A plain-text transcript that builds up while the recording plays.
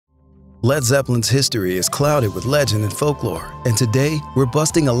Led Zeppelin's history is clouded with legend and folklore, and today we're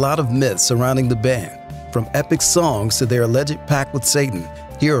busting a lot of myths surrounding the band. From epic songs to their alleged pact with Satan,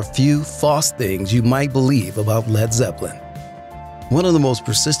 here are a few false things you might believe about Led Zeppelin. One of the most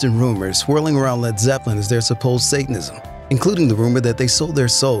persistent rumors swirling around Led Zeppelin is their supposed Satanism, including the rumor that they sold their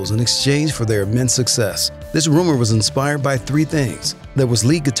souls in exchange for their immense success. This rumor was inspired by three things. There was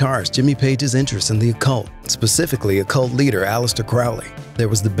lead guitarist Jimmy Page's interest in the occult, specifically occult leader Aleister Crowley. There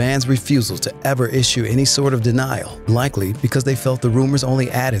was the band's refusal to ever issue any sort of denial, likely because they felt the rumors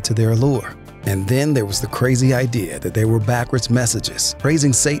only added to their allure. And then there was the crazy idea that there were backwards messages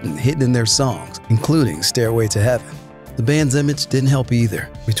praising Satan hidden in their songs, including Stairway to Heaven. The band's image didn't help either.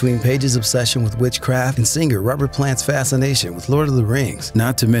 Between Page's obsession with witchcraft and singer Robert Plant's fascination with Lord of the Rings,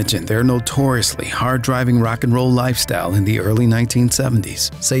 not to mention their notoriously hard-driving rock and roll lifestyle in the early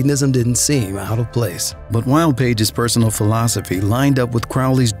 1970s, Satanism didn't seem out of place. But while Page's personal philosophy lined up with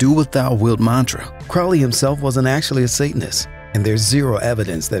Crowley's do what thou wilt mantra, Crowley himself wasn't actually a Satanist, and there's zero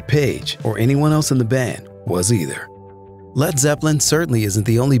evidence that Page or anyone else in the band was either. Led Zeppelin certainly isn't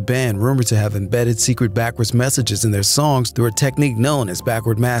the only band rumored to have embedded secret backwards messages in their songs through a technique known as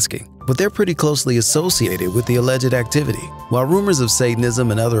backward masking, but they're pretty closely associated with the alleged activity. While rumors of Satanism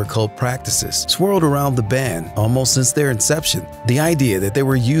and other occult practices swirled around the band almost since their inception, the idea that they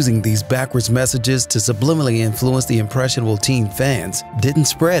were using these backwards messages to subliminally influence the impressionable teen fans didn't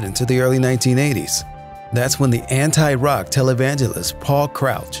spread into the early 1980s. That's when the anti-rock televangelist Paul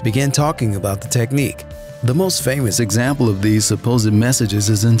Crouch began talking about the technique. The most famous example of these supposed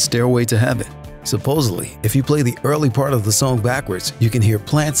messages is in Stairway to Heaven. Supposedly, if you play the early part of the song backwards, you can hear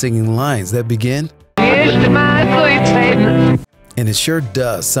Plant singing lines that begin, "Here's to my sweet Satan." And it sure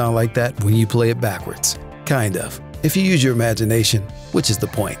does sound like that when you play it backwards. Kind of, if you use your imagination, which is the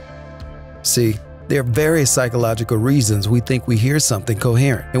point. See, there are various psychological reasons we think we hear something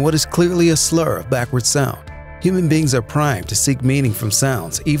coherent in what is clearly a slur of backwards sound. Human beings are primed to seek meaning from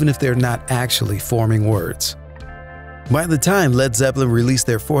sounds, even if they're not actually forming words. By the time Led Zeppelin released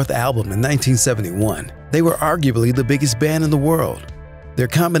their fourth album in 1971, they were arguably the biggest band in the world. Their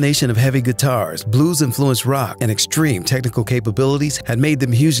combination of heavy guitars, blues-influenced rock, and extreme technical capabilities had made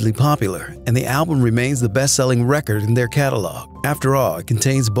them hugely popular, and the album remains the best-selling record in their catalog. After all, it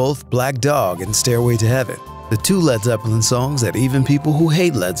contains both Black Dog and Stairway to Heaven, the two Led Zeppelin songs that even people who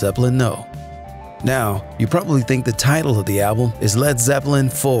hate Led Zeppelin know. Now, you probably think the title of the album is Led Zeppelin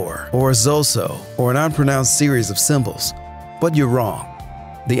 4 or Zoso or an unpronounced series of symbols, but you're wrong.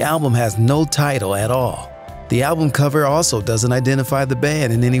 The album has no title at all. The album cover also doesn't identify the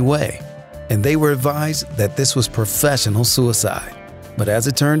band in any way, and they were advised that this was professional suicide. But as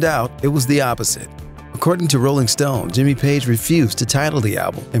it turned out, it was the opposite. According to Rolling Stone, Jimmy Page refused to title the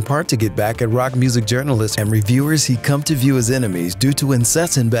album, in part to get back at rock music journalists and reviewers he'd come to view as enemies due to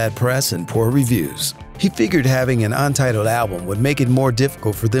incessant bad press and poor reviews. He figured having an untitled album would make it more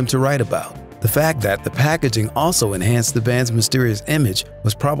difficult for them to write about. The fact that the packaging also enhanced the band's mysterious image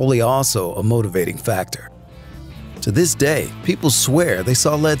was probably also a motivating factor. To this day, people swear they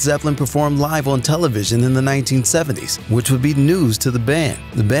saw Led Zeppelin perform live on television in the 1970s, which would be news to the band.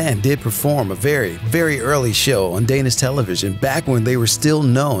 The band did perform a very early show on Danish television back when they were still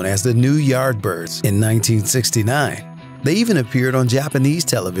known as the New Yardbirds in 1969. They even appeared on Japanese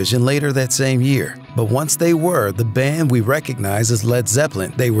television later that same year. But once they were the band we recognize as Led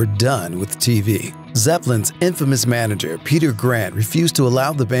Zeppelin, they were done with TV. Zeppelin's infamous manager, Peter Grant, refused to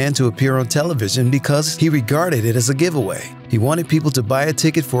allow the band to appear on television because he regarded it as a giveaway. He wanted people to buy a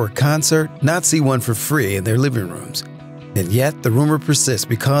ticket for a concert, not see one for free in their living rooms. And yet, the rumor persists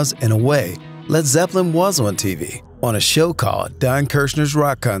because, in a way, Led Zeppelin was on TV, on a show called Don Kirshner's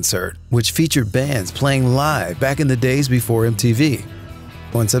Rock Concert, which featured bands playing live back in the days before MTV.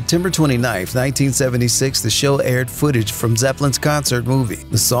 On September 29, 1976, the show aired footage from Zeppelin's concert movie.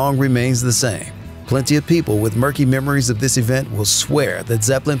 The song remains the same. Plenty of people with murky memories of this event will swear that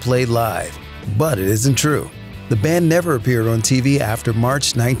Zeppelin played live, but it isn't true. The band never appeared on TV after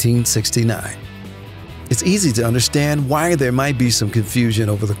March 1969. It's easy to understand why there might be some confusion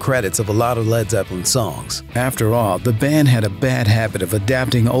over the credits of a lot of Led Zeppelin songs. After all, the band had a bad habit of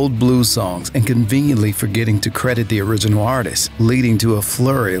adapting old blues songs and conveniently forgetting to credit the original artist, leading to a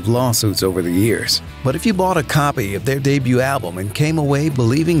flurry of lawsuits over the years. But if you bought a copy of their debut album and came away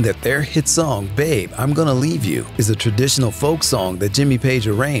believing that their hit song, Babe, I'm Gonna Leave You, is a traditional folk song that Jimmy Page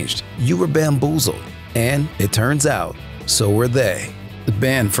arranged, you were bamboozled. And it turns out, so were they. The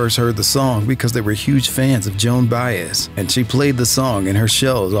band first heard the song because they were huge fans of Joan Baez, and she played the song in her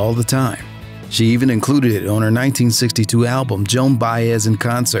shows all the time. She even included it on her 1962 album Joan Baez in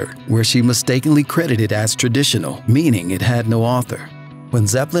Concert, where she mistakenly credited it as traditional, meaning it had no author. When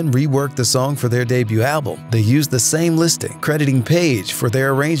Zeppelin reworked the song for their debut album, they used the same listing, crediting Page for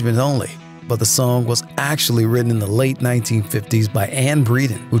their arrangement only. But the song was actually written in the late 1950s by Ann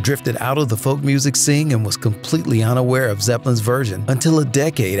Breeden, who drifted out of the folk music scene and was completely unaware of Zeppelin's version until a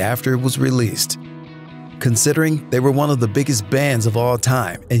decade after it was released. Considering they were one of the biggest bands of all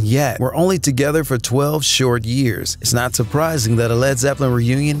time, and yet were only together for 12 short years, it's not surprising that a Led Zeppelin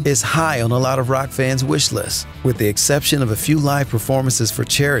reunion is high on a lot of rock fans' wish lists, with the exception of a few live performances for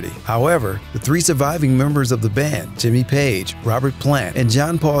charity. However, the three surviving members of the band, Jimmy Page, Robert Plant, and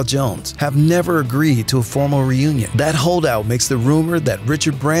John Paul Jones, have never agreed to a formal reunion. That holdout makes the rumor that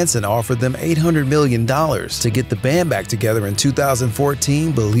Richard Branson offered them $800 million to get the band back together in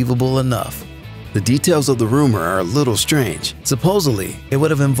 2014 believable enough. The details of the rumor are a little strange. Supposedly, it would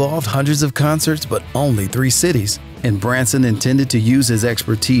have involved hundreds of concerts but only 3 cities, and Branson intended to use his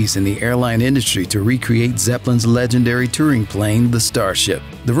expertise in the airline industry to recreate Zeppelin's legendary touring plane, the Starship.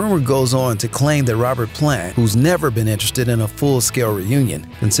 The rumor goes on to claim that Robert Plant, who's never been interested in a full-scale reunion,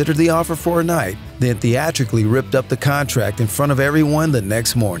 considered the offer for a night, then theatrically ripped up the contract in front of everyone the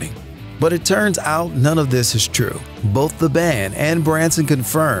next morning. But it turns out none of this is true. Both the band and Branson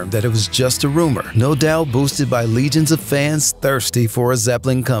confirmed that it was just a rumor, no doubt boosted by legions of fans thirsty for a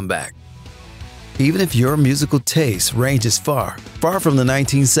Zeppelin comeback. Even if your musical taste ranges far from the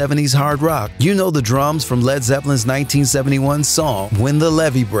 1970s hard rock, you know the drums from Led Zeppelin's 1971 song, When the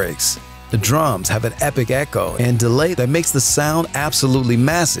Levee Breaks. The drums have an epic echo and delay that makes the sound absolutely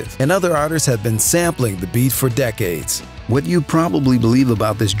massive, and other artists have been sampling the beat for decades. What you probably believe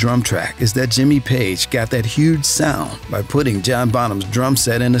about this drum track is that Jimmy Page got that huge sound by putting John Bonham's drum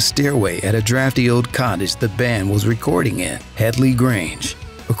set in a stairway at a drafty old cottage the band was recording in, Headley Grange.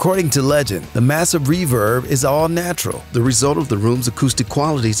 According to legend, the massive reverb is all natural, the result of the room's acoustic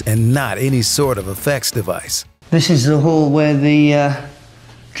qualities and not any sort of effects device. This is the hall where the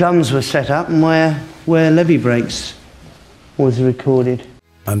drums were set up and where Levee Breaks was recorded.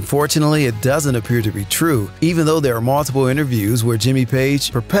 Unfortunately, it doesn't appear to be true, even though there are multiple interviews where Jimmy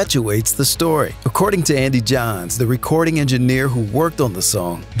Page perpetuates the story. According to Andy Johns, the recording engineer who worked on the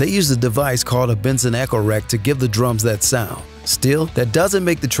song, they used a device called a Benson Echo Rec to give the drums that sound. Still, that doesn't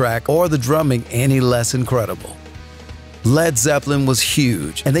make the track or the drumming any less incredible. Led Zeppelin was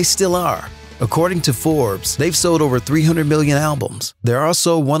huge, and they still are. According to Forbes, they've sold over 300 million albums. They're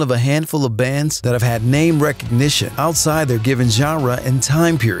also one of a handful of bands that have had name recognition outside their given genre and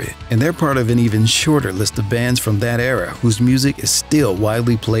time period, and they're part of an even shorter list of bands from that era whose music is still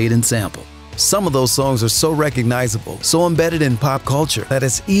widely played and sampled. Some of those songs are so recognizable, so embedded in pop culture, that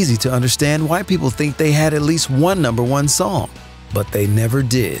it's easy to understand why people think they had at least one #1 song. But they never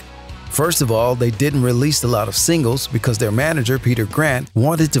did. First of all, they didn't release a lot of singles because their manager, Peter Grant,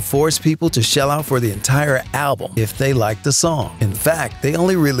 wanted to force people to shell out for the entire album if they liked the song. In fact, they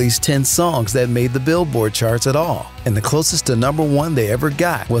only released 10 songs that made the Billboard charts at all, and the closest to #1 they ever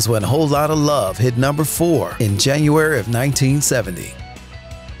got was when Whole Lotta Love hit #4 in January of 1970.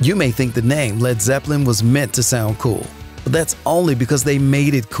 You may think the name Led Zeppelin was meant to sound cool, but that's only because they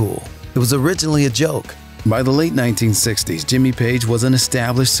made it cool. It was originally a joke. By the late 1960s, Jimmy Page was an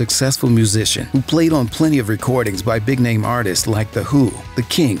established, successful musician who played on plenty of recordings by big-name artists like The Who, The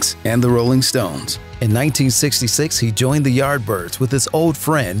Kinks, and The Rolling Stones. In 1966, he joined the Yardbirds with his old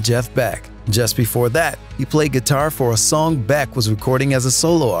friend Jeff Beck. Just before that, he played guitar for a song Beck was recording as a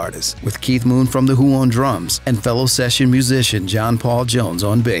solo artist, with Keith Moon from The Who on drums and fellow session musician John Paul Jones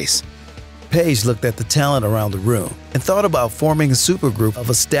on bass. Page looked at the talent around the room and thought about forming a supergroup of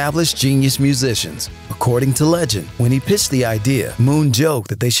established genius musicians. According to legend, when he pitched the idea, Moon joked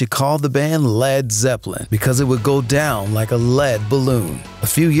that they should call the band Led Zeppelin because it would go down like a lead balloon. A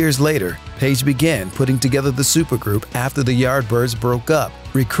few years later, Page began putting together the supergroup after the Yardbirds broke up,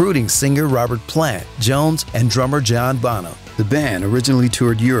 recruiting singer Robert Plant, Jones, and drummer John Bonham. The band originally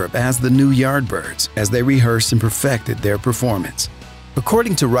toured Europe as the New Yardbirds as they rehearsed and perfected their performance.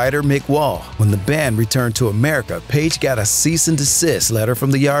 According to writer Mick Wall, when the band returned to America, Page got a cease and desist letter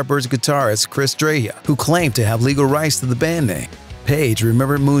from the Yardbirds guitarist Chris Dreja, who claimed to have legal rights to the band name. Page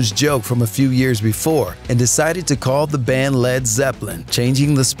remembered Moon's joke from a few years before and decided to call the band Led Zeppelin,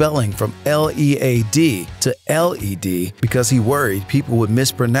 changing the spelling from L-E-A-D to L-E-D because he worried people would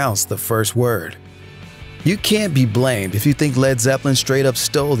mispronounce the first word. You can't be blamed if you think Led Zeppelin straight up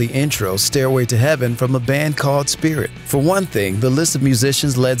stole the intro Stairway to Heaven from a band called Spirit. For one thing, the list of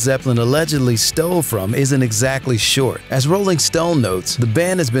musicians Led Zeppelin allegedly stole from isn't exactly short. As Rolling Stone notes, the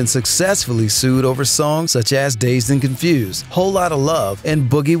band has been successfully sued over songs such as Dazed and Confused, Whole Lotta Love, and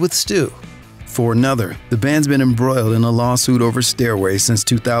Boogie with Stu. For another, the band's been embroiled in a lawsuit over Stairway since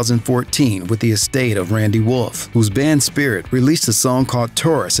 2014 with the estate of Randy Wolf, whose band Spirit released a song called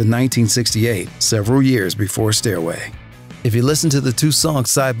Taurus in 1968, several years before Stairway. If you listen to the two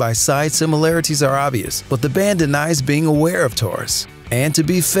songs side by side, similarities are obvious, but the band denies being aware of Taurus. And to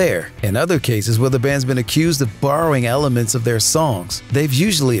be fair, in other cases where the band's been accused of borrowing elements of their songs, they've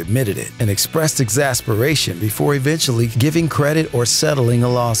usually admitted it and expressed exasperation before eventually giving credit or settling a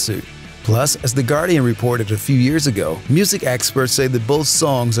lawsuit. Plus, as The Guardian reported a few years ago, music experts say that both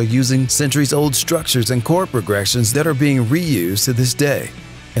songs are using centuries-old structures and chord progressions that are being reused to this day.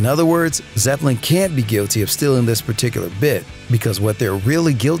 In other words, Zeppelin can't be guilty of stealing this particular bit because what they're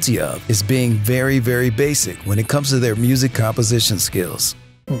really guilty of is being very, very basic when it comes to their music composition skills.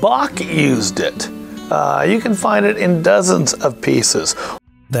 Bach used it. You can find it in dozens of pieces.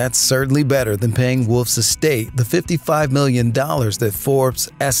 That's certainly better than paying Wolf's estate the $55 million that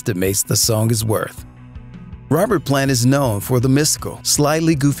Forbes estimates the song is worth. Robert Plant is known for the mystical,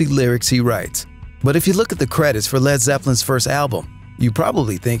 slightly goofy lyrics he writes. But if you look at the credits for Led Zeppelin's first album, you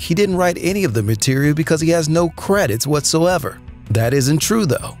probably think he didn't write any of the material because he has no credits whatsoever. That isn't true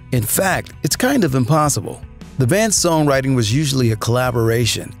though. In fact, it's kind of impossible. The band's songwriting was usually a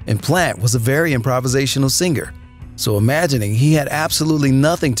collaboration, and Plant was a very improvisational singer. So imagining he had absolutely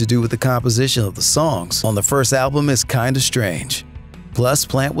nothing to do with the composition of the songs on the first album is kinda strange. Plus,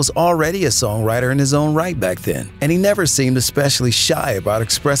 Plant was already a songwriter in his own right back then, and he never seemed especially shy about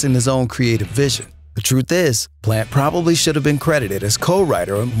expressing his own creative vision. The truth is, Plant probably should have been credited as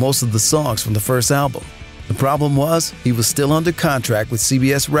co-writer on most of the songs from the first album. The problem was, he was still under contract with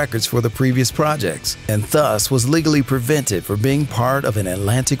CBS Records for the previous projects, and thus was legally prevented from being part of an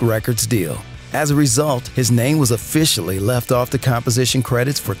Atlantic Records deal. As a result, his name was officially left off the composition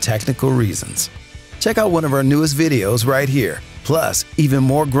credits for technical reasons. Check out one of our newest videos right here. Plus, even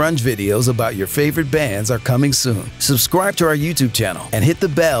more grunge videos about your favorite bands are coming soon. Subscribe to our YouTube channel and hit the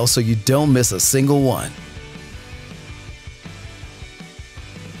bell so you don't miss a single one.